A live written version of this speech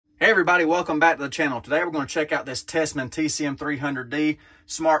Hey everybody, welcome back to the channel. Today we're going to check out this TESMEN TCM-300D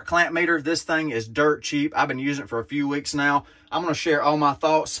smart clamp meter. This thing is dirt cheap. I've been using it for a few weeks now. I'm going to share all my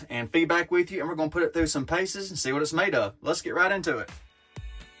thoughts and feedback with you, and we're going to put it through some paces and see what it's made of. Let's get right into it.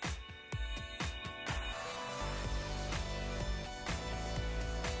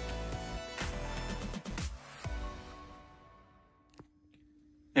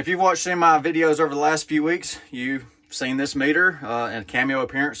 If you've watched any of my videos over the last few weeks, you've seen this meter in cameo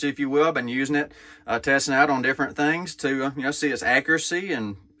appearance, if you will. I've been using it, testing out on different things to see its accuracy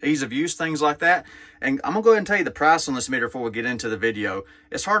and ease of use, things like that. And I'm gonna go ahead and tell you the price on this meter before we get into the video.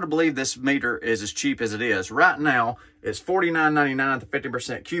 It's hard to believe this meter is as cheap as it is. Right now, it's $49.99 with a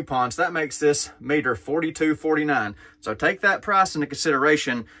 50% coupon, so that makes this meter $42.49. So take that price into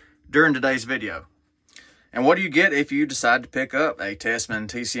consideration during today's video. And what do you get if you decide to pick up a TESMEN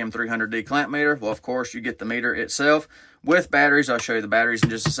TCM-300D clamp meter? Well, of course, you get the meter itself with batteries. I'll show you the batteries in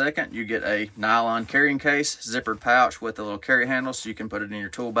just a second. You get a nylon carrying case, zippered pouch with a little carry handle so you can put it in your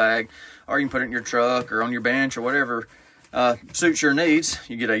tool bag, or you can put it in your truck or on your bench or whatever suits your needs.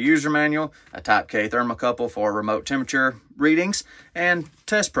 You get a user manual, a Type K thermocouple for remote temperature readings, and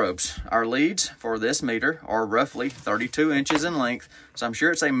test probes. Our leads for this meter are roughly 32 inches in length, so I'm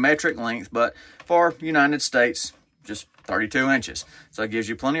sure it's a metric length, but for United States, just 32 inches. So it gives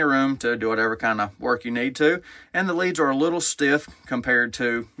you plenty of room to do whatever kind of work you need to. And the leads are a little stiff compared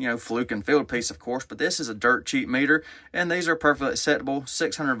to, fluke and field piece, of course, but this is a dirt cheap meter, and these are perfectly acceptable,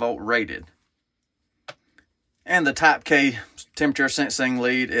 600 volt rated. And the Type K temperature sensing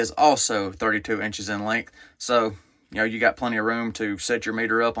lead is also 32 inches in length. So, you got plenty of room to set your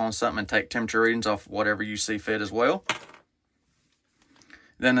meter up on something and take temperature readings off whatever you see fit as well.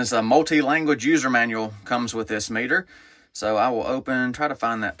 Then there's a multi-language user manual comes with this meter. So I will try to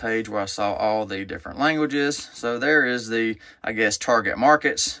find that page where I saw all the different languages. So there is the, target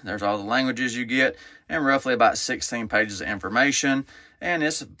markets. There's all the languages you get, and roughly about 16 pages of information. And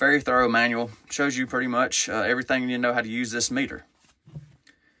it's a very thorough manual. Shows you pretty much everything you need to know how to use this meter.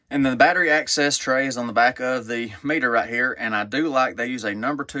 And then the battery access tray is on the back of the meter right here. And I do like they use a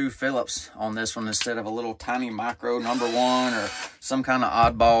number 2 Phillips on this one instead of a little tiny micro number 1 or some kind of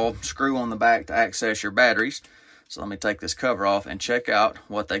oddball screw on the back to access your batteries. So let me take this cover off and check out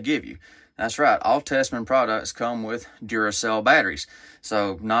what they give you. That's right, all TESMEN products come with Duracell batteries.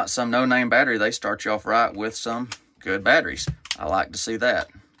 So not some no-name battery, they start you off right with some good batteries. I like to see that.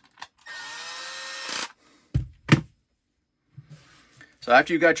 So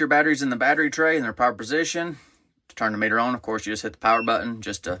after you've got your batteries in the battery tray in their proper position, to turn the meter on, of course, you just hit the power button,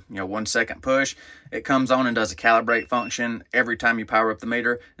 just a 1 second push. It comes on and does a calibrate function every time you power up the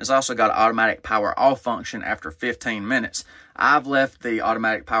meter. It's also got an automatic power off function after 15 minutes. I've left the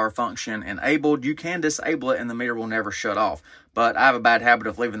automatic power function enabled. You can disable it and the meter will never shut off. But I have a bad habit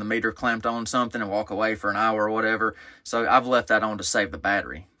of leaving the meter clamped on something and walk away for an hour or whatever. So I've left that on to save the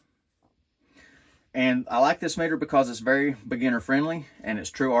battery. And I like this meter because it's very beginner friendly and it's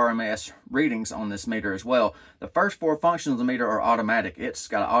true RMS readings on this meter as well. The first 4 functions of the meter are automatic. It's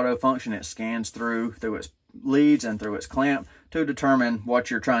got an auto function. It scans through its leads and through its clamp to determine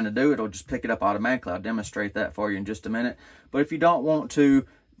what you're trying to do. It'll just pick it up automatically. I'll demonstrate that for you in just a minute. But if you don't want to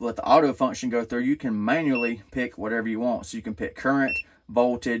let the auto function go through, you can manually pick whatever you want. So you can pick current,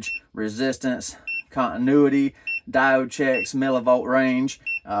 voltage, resistance, continuity, diode checks, millivolt range,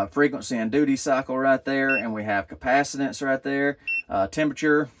 frequency and duty cycle right there, and we have capacitance right there,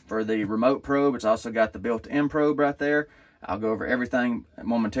 temperature for the remote probe. It's also got the built-in probe right there. I'll go over everything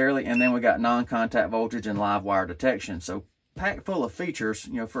momentarily, and then we got non-contact voltage and live wire detection. So packed full of features,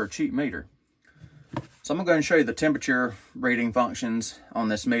 for a cheap meter. So I'm going to go ahead and show you the temperature reading functions on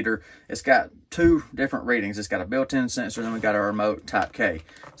this meter. It's got 2 different readings. It's got a built-in sensor, then we got our remote Type K.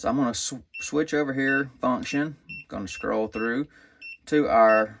 So I'm going to switch over here, function. I'm going to scroll through to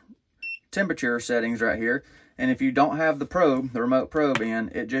our temperature settings right here. And if you don't have the probe, the remote probe in,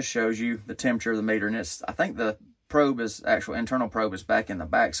 it just shows you the temperature of the meter. And I think the actual internal probe is back in the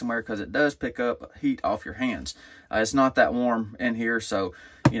back somewhere because it does pick up heat off your hands. It's not that warm in here, so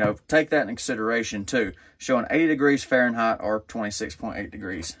take that in consideration too. Showing 80 degrees Fahrenheit or 26.8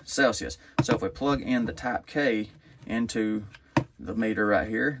 degrees Celsius. So if we plug in the Type K into the meter right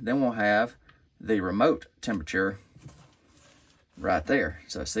here, then we'll have the remote temperature right there.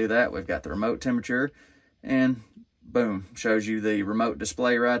 So see that? We've got the remote temperature, and boom, shows you the remote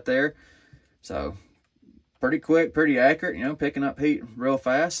display right there. So pretty quick, pretty accurate, picking up heat real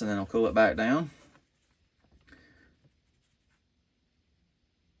fast, and then I'll cool it back down.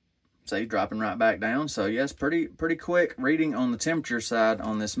 See, dropping right back down. So yes, pretty quick reading on the temperature side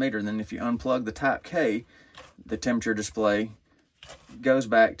on this meter. And then if you unplug the Type K, the temperature display goes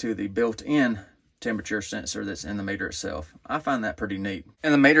back to the built-in temperature sensor that's in the meter itself. I find that pretty neat.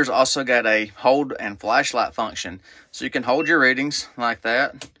 And the meter's also got a hold and flashlight function. So you can hold your readings like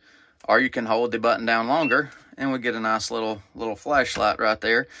that, or you can hold the button down longer and we get a nice little flashlight right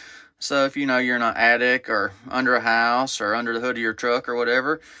there. So if you know you're in an attic or under a house or under the hood of your truck or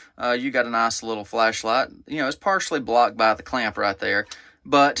whatever, you got a nice little flashlight. You know, it's partially blocked by the clamp right there,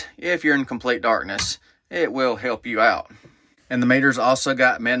 but if you're in complete darkness, it will help you out. And the meter's also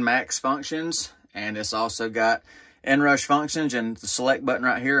got min-max functions, and it's also got inrush functions, and the select button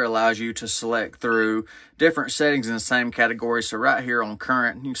right here allows you to select through different settings in the same category. So right here on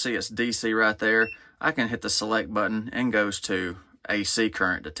current, you can see it's DC right there. I can hit the select button and goes to AC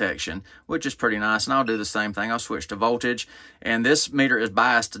current detection, which is pretty nice. And I'll do the same thing. I'll switch to voltage, and this meter is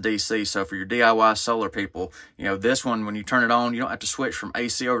biased to DC. So for your DIY solar people, you know, this one, when you turn it on, you don't have to switch from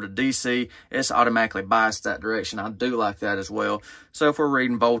AC over to DC. It's automatically biased that direction. I do like that as well. So if we're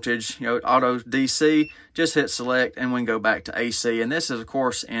reading voltage, you know, auto DC, just hit select and we can go back to AC. And this is, of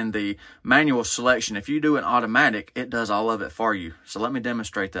course, in the manual selection. If you do an automatic, it does all of it for you. So let me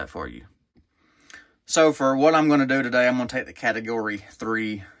demonstrate that for you. So for what I'm going to do today, I'm going to take the category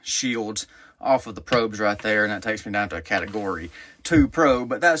 3 shields off of the probes right there, and that takes me down to a category 2 probe,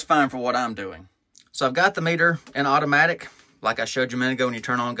 but that's fine for what I'm doing. So I've got the meter in automatic. Like I showed you a minute ago, when you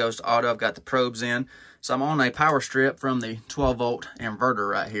turn on, it goes to auto. I've got the probes in. So I'm on a power strip from the 12-volt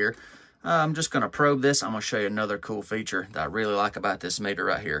inverter right here. I'm just going to probe this. I'm going to show you another cool feature that I really like about this meter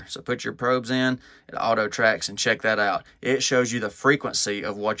right here. So put your probes in, it auto tracks, and check that out. It shows you the frequency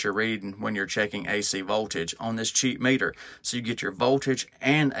of what you're reading when you're checking AC voltage on this cheap meter. So you get your voltage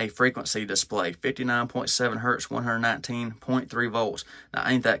and a frequency display, 59.7 hertz, 119.3 volts. Now,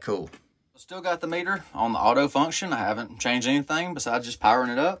 ain't that cool? Still got the meter on the auto function. I haven't changed anything besides just powering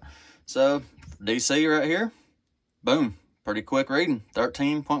it up. So DC right here, boom. Pretty quick reading,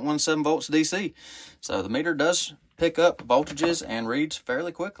 13.17 volts DC. So the meter does pick up voltages and reads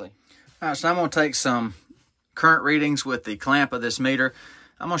fairly quickly. All right, so I'm going to take some current readings with the clamp of this meter.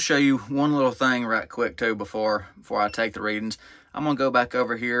 I'm going to show you one little thing right quick too before I take the readings. I'm going to go back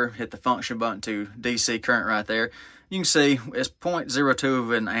over here, hit the function button to DC current right there. You can see it's 0.02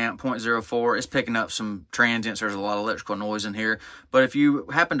 of an amp, 0.04. It's picking up some transients. There's a lot of electrical noise in here. But if you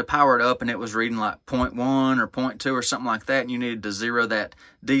happen to power it up and it was reading like 0.1 or 0.2 or something like that, and you needed to zero that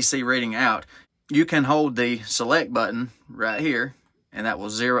DC reading out, you can hold the select button right here, and that will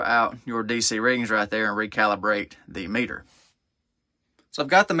zero out your DC readings right there and recalibrate the meter. So I've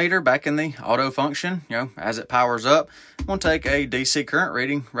got the meter back in the auto function, you know, as it powers up. I'm going to take a DC current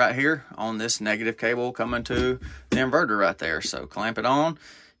reading right here on this negative cable coming to the inverter right there. So clamp it on,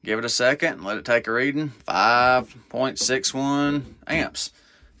 give it a second, let it take a reading, 5.61 amps.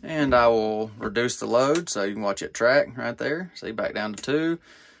 And I will reduce the load so you can watch it track right there. See, back down to 2,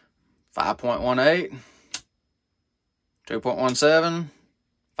 5.18, 2.17,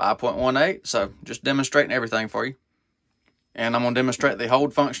 5.18. So just demonstrating everything for you. And I'm going to demonstrate the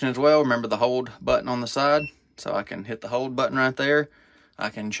hold function as well. Remember the hold button on the side. So I can hit the hold button right there. I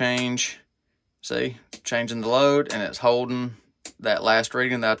can change, see, changing the load, and it's holding that last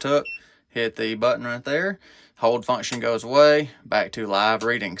reading that I took. Hit the button right there. Hold function goes away. Back to live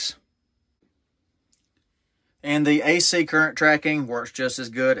readings. And the AC current tracking works just as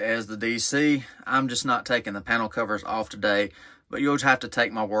good as the DC. I'm just not taking the panel covers off today. But you'll just have to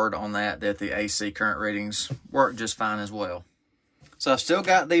take my word on that the AC current readings work just fine as well. So I've still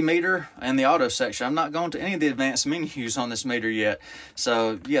got the meter and the auto section. I'm not going to any of the advanced menus on this meter yet.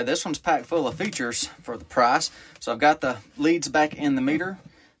 So yeah, this one's packed full of features for the price. So I've got the leads back in the meter.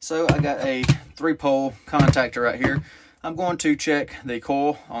 So I got a 3-pole contactor right here. I'm going to check the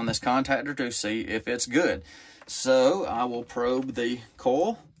coil on this contactor to see if it's good. So I will probe the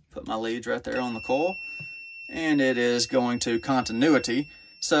coil, put my leads right there on the coil. And it is going to continuity,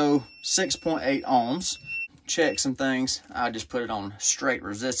 so 6.8 ohms. Check some things. I just put it on straight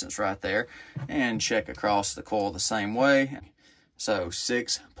resistance right there and check across the coil the same way. So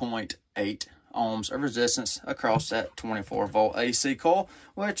 6.8 ohms of resistance across that 24-volt AC coil,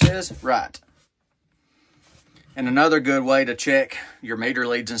 which is right. And another good way to check your meter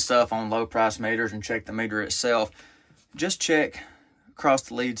leads and stuff on low price meters and check the meter itself, just check across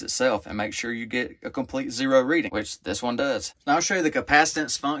the leads itself and make sure you get a complete zero reading, which this one does. Now I'll show you the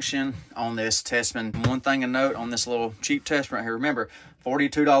capacitance function on this TESMEN. One thing to note on this little cheap TESMEN right here, remember,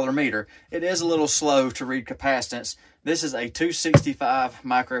 $42 meter. It is a little slow to read capacitance. This is a 265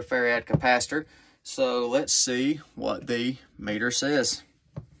 microfarad capacitor. So let's see what the meter says.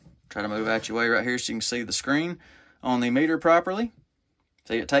 Try to move out your way right here so you can see the screen on the meter properly.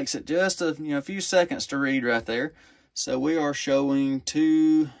 See, it takes it just a few seconds to read right there. So we are showing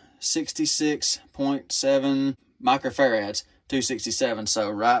 266.7 microfarads, 267. So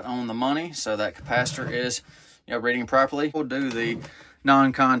right on the money. So that capacitor is, you know, reading properly. We'll do the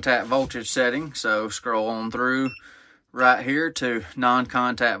non-contact voltage setting. So scroll on through right here to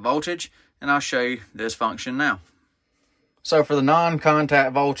non-contact voltage, and I'll show you this function now. So for the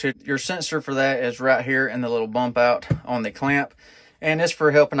non-contact voltage, your sensor for that is right here in the little bump out on the clamp. And it's for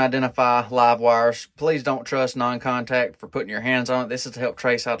helping identify live wires. Please don't trust non-contact for putting your hands on it. This is to help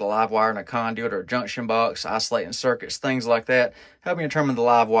trace out a live wire in a conduit or a junction box, isolating circuits, things like that, helping determine the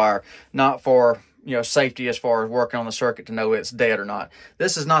live wire, not for, you know, safety as far as working on the circuit to know it's dead or not.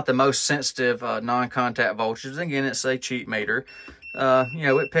 This is not the most sensitive non-contact voltage. Again, it's a cheap meter. You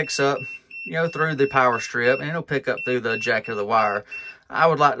know, it picks up, you know, through the power strip, and it'll pick up through the jacket of the wire. I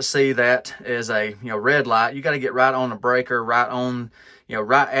would like to see that as a, you know, red light. You got to get right on the breaker, right on, you know,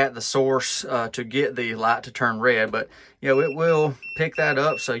 right at the source to get the light to turn red. But, you know, it will pick that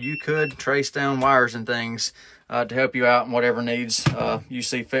up, so you could trace down wires and things to help you out in whatever needs you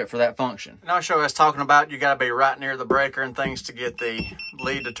see fit for that function. And I'll show you what I was talking about. You got to be right near the breaker and things to get the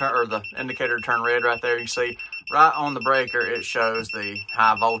lead to turn, or the indicator to turn red right there. You see right on the breaker, it shows the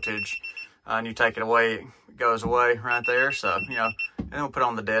high voltage. And you take it away, it goes away right there. So, you know, and then we'll put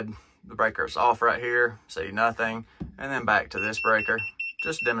on the breaker's off right here, see nothing, and then back to this breaker,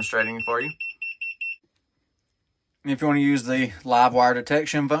 just demonstrating for you. If you want to use the live wire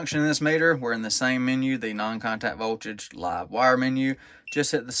detection function in this meter, we're in the same menu, the non-contact voltage live wire menu.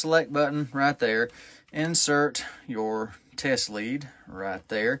 Just hit the select button right there, insert your test lead right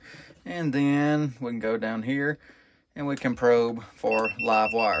there, and then we can go down here and we can probe for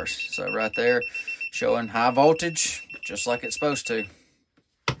live wires. So right there, showing high voltage, just like it's supposed to.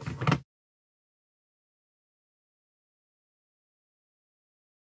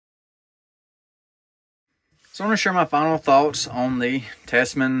 So I want to share my final thoughts on the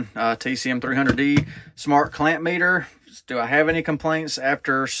TESMEN TCM-300D smart clamp meter. Do I have any complaints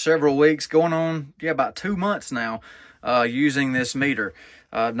after several weeks, going on, yeah, about 2 months now, using this meter?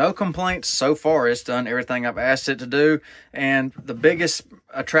 No complaints so far. It's done everything I've asked it to do. And the biggest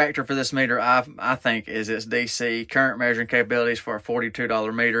attractor for this meter, I think, is its DC current measuring capabilities for a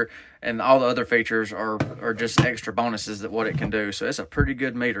 $42 meter. And all the other features are just extra bonuses that what it can do. So it's a pretty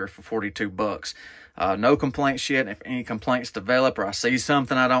good meter for 42 bucks. No complaints yet. If any complaints develop, or I see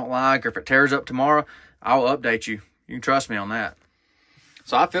something I don't like, or if it tears up tomorrow, I'll update you. You can trust me on that.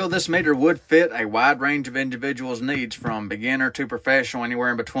 So I feel this meter would fit a wide range of individuals' needs, from beginner to professional,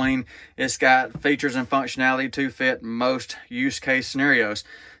 anywhere in between. It's got features and functionality to fit most use case scenarios.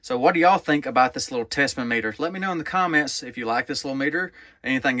 So what do y'all think about this little TESMEN meter? Let me know in the comments if you like this little meter.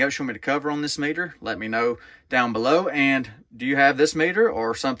 Anything else you want me to cover on this meter, let me know down below. And do you have this meter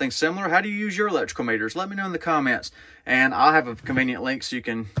or something similar? How do you use your electrical meters? Let me know in the comments. And I'll have a convenient link so you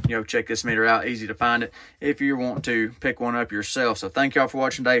can, you know, check this meter out. Easy to find it if you want to pick one up yourself. So thank y'all for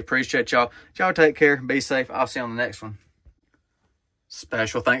watching today. Appreciate y'all. Y'all take care. Be safe. I'll see you on the next one.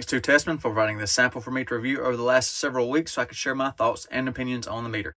 Special thanks to TESMEN for providing this sample for me to review over the last several weeks so I could share my thoughts and opinions on the meter.